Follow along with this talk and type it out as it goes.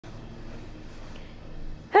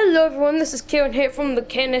Hello everyone, this is Kieran here from the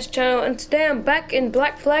KNS channel, and today I'm back in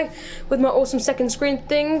Black Flag with my awesome second screen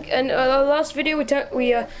thing. And our last video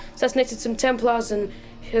we assassinated some Templars and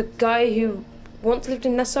a guy who once lived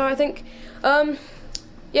in Nassau, I think.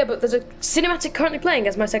 Yeah, but there's a cinematic currently playing,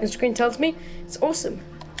 as my second screen tells me. It's awesome.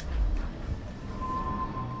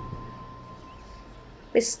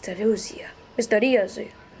 Mystery.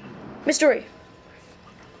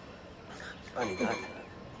 Funny that.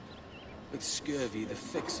 With scurvy, the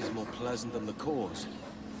fix is more pleasant than the cause.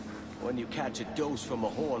 When you catch a dose from a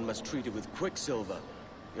horn, must treat it with quicksilver.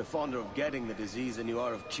 You're fonder of getting the disease than you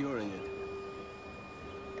are of curing it.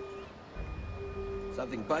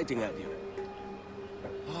 Something biting at you.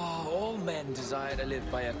 All men desire to live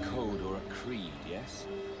by a code or a creed, yes?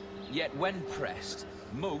 Yet when pressed,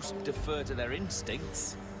 most defer to their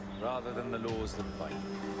instincts rather than the laws that bind.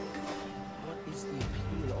 What is the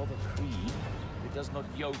appeal of a creed? It does not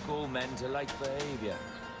yoke all men to like behavior.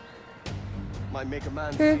 Might make a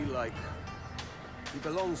man feel like he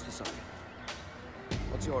belongs to something.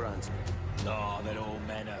 What's your answer? No, that all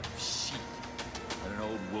men are sheep. And an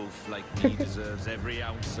old wolf like me deserves every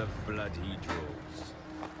ounce of blood he draws.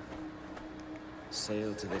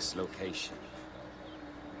 Sail to this location.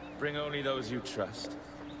 Bring only those you trust.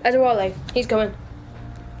 Edward, he's coming.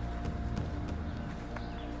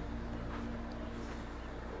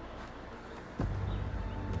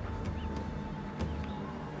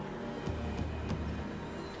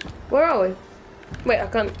 Where are we? Wait, I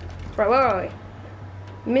can't. Right, where are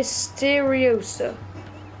we? Mysteriosa.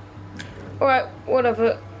 Alright,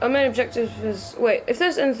 whatever. Our main objective is. Wait, if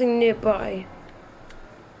there's anything nearby.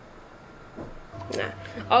 Nah.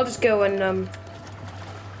 I'll just go and,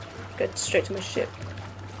 get straight to my ship.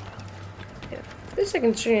 Yeah. This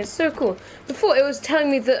second screen is so cool. Before, it was telling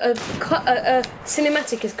me that a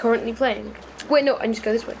cinematic is currently playing. Wait, no, I need to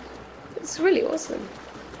go this way. It's really awesome.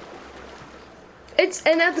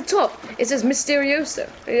 And at the top, it says Mysteriosa.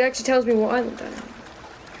 It actually tells me what island I'm on.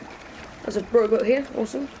 There's a robot here.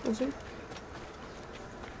 Awesome, awesome.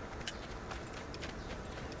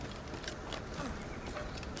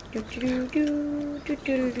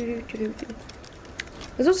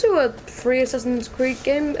 There's also a free Assassin's Creed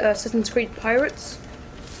game, Assassin's Creed Pirates.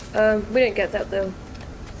 We didn't get that though.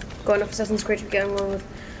 Got enough Assassin's Creed to get along with.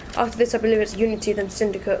 After this, I believe it's Unity, then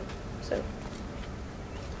Syndicate. So.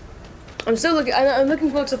 I'm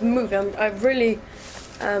looking forward to the movie. I really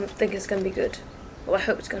think it's going to be good. Well, I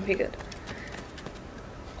hope it's going to be good.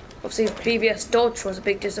 Obviously, BVS Dodge was a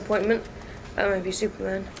big disappointment. Maybe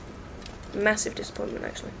Superman. Massive disappointment,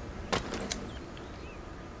 actually.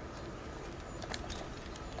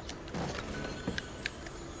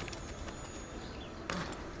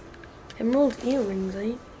 Emerald earrings,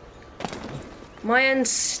 eh? Mayan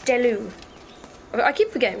Stelu. I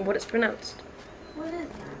keep forgetting what it's pronounced. What is that?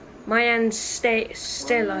 Mayan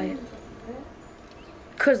Steli.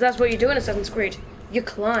 Because that's what you do in Assassin's Creed. You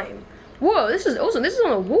climb. Whoa, this is awesome. This is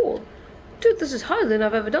on a wall. Dude, this is harder than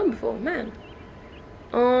I've ever done before, man.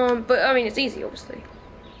 But I mean, it's easy, obviously.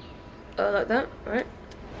 Like that, right?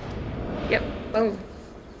 Yep, boom.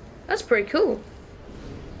 That's pretty cool.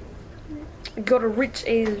 Gotta reach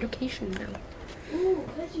a location now. Ooh,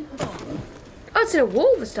 where'd you go? Oh, it's in a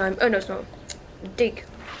wall this time. Oh, no, it's not. Dig.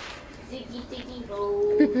 Diggy diggy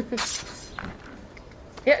hole.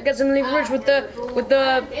 Yeah, get some leverage with the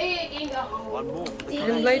digging a hole. One more.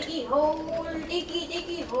 hidden blade. Diggy hole, diggy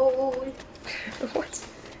diggy hole. What?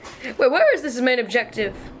 Wait, where is this main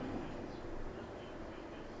objective?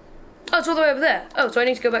 Oh, it's all the way over there. Oh, so I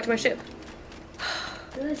need to go back to my ship.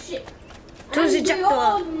 To the ship. To the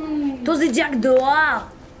jackdaw. To the jackdaw.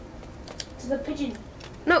 To the pigeon.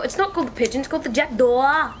 No, it's not called the pigeon. It's called the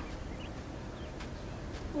jackdaw.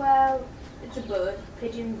 Well, it's a bird.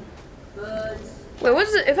 Pigeon, birds. Wait, what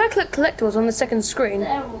is it? If I click collectibles on the second screen,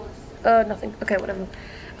 nothing. Okay, whatever.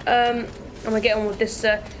 I'm gonna get on with this,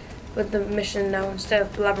 with the mission now instead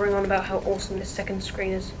of blabbering on about how awesome this second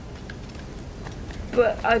screen is.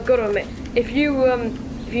 But I've got to admit, if you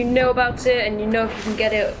know about it and you know if you can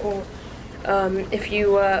get it, or if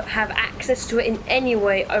you have access to it in any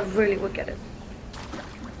way, I really would get it.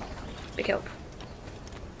 Big help.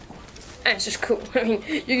 And it's just cool. I mean,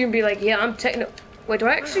 you can be like, yeah, I'm technical. Wait, do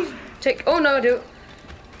I actually take? Oh no, I do.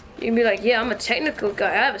 You can be like, yeah, I'm a technical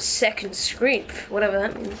guy. I have a second screen. Whatever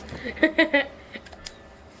that means.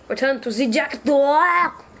 Return to the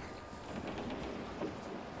jackdaw.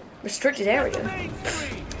 Restricted area.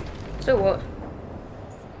 So what?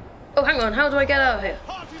 Oh, hang on. How do I get out of here?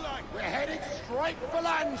 We're heading straight for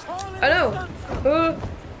land. I know.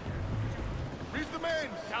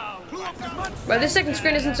 Well, this second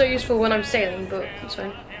screen isn't so useful when I'm sailing, but it's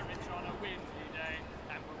fine.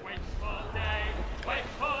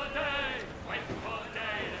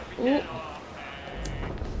 Ooh.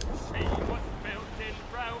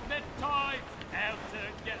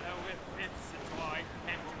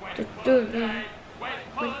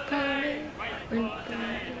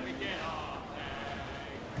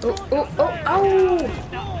 Oh, oh, oh, oh!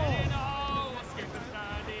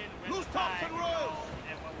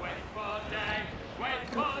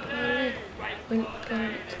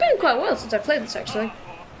 It's been quite a while since I played this, actually.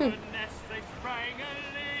 I'm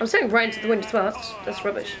saying right into the wind as well. That's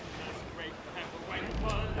rubbish.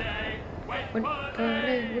 What is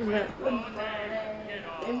that?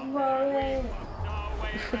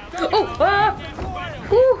 Oh! Ah!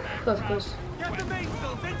 Whew! That was close.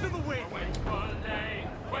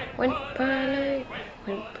 Went parley,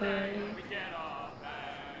 went parley.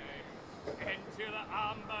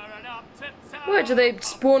 Why do they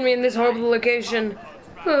spawn me in this horrible location?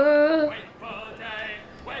 I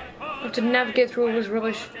have to navigate through all this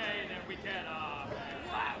rubbish.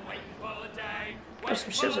 There's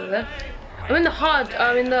some ships over there. I'm in the hard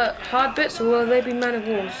bits, or will they be man of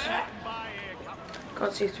wars?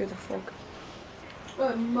 Can't see through the fog.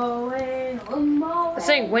 They're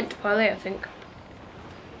saying went to parley, I think.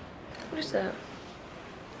 What is that?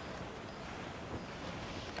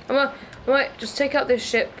 I might just take out this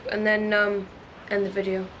ship and then end the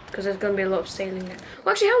video, because there's going to be a lot of sailing there.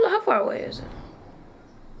 Well, actually, how far away is it?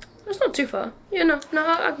 That's not too far. Yeah, no,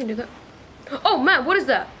 I can do that. Oh man, what is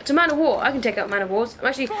that? It's a man of war. I can take out man of wars. I'm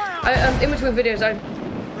actually, in between videos, I've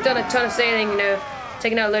done a ton of sailing, you know,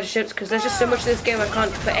 taking out a load of ships, because there's just so much of this game I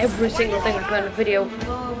can't put every single thing I put on a video,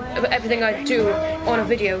 everything I do on a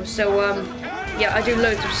video. So yeah, I do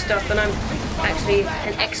loads of stuff, and I'm actually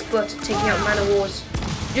an expert at taking out man of wars.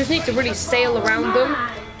 You just need to really sail around them.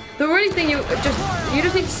 The really thing you just need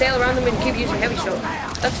to sail around them and keep using heavy shot.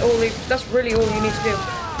 That's really all you need to do.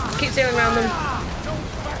 Keep sailing around them.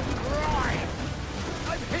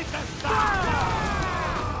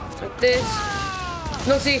 Like this.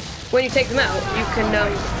 And obviously, when you take them out, you can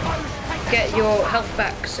get your health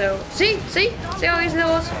back. So see how easy that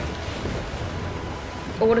was.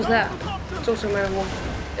 Oh, what is that? It's also a man of war.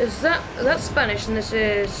 Is that's Spanish, and this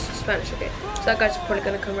is Spanish? Okay, so that guy's probably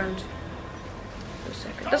gonna come around. In a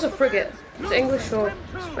second. That's a frigate. Is it English or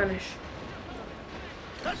Spanish?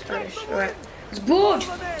 Spanish. All right. It's board.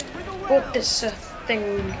 Board this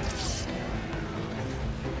thing.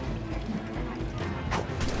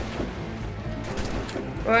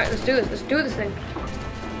 All right, let's do this. Let's do this thing.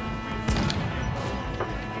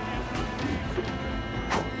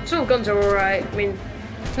 Some guns are alright. I mean,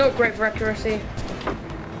 not great for accuracy.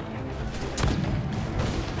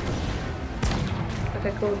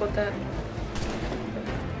 Okay, cool about that.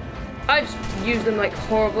 I just use them like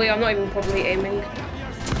horribly. I'm not even probably aiming.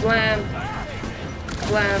 Blam.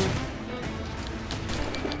 Blam.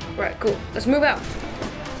 Right, cool. Let's move out.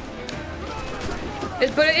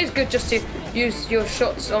 But it is good just to use your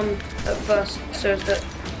shots on at first, so that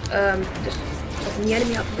just soften the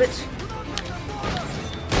enemy up a bit.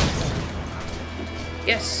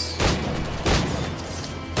 Yes.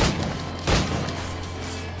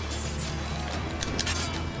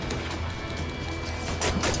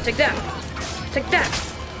 Take that. Take that.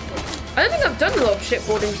 I don't think I've done a lot of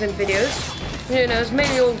shipboardings in videos. You know, it's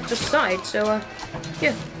mainly all just side, so yeah,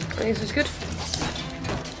 I think this is good.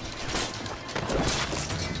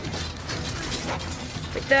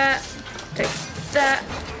 Take that. Take that.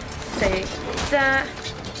 Take that.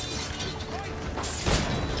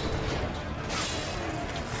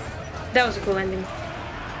 That was a cool ending.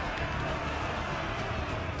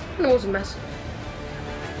 And it was a mess.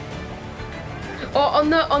 Oh, on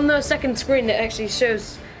the second screen it actually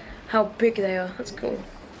shows how big they are. That's cool.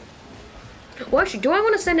 Well, actually, do I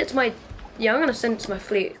want to send it to my... Yeah, I'm going to send it to my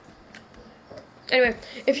fleet. Anyway,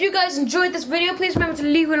 if you guys enjoyed this video, please remember to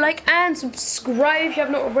leave a like and subscribe if you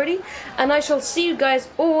have not already. And I shall see you guys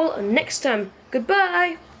all next time.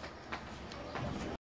 Goodbye!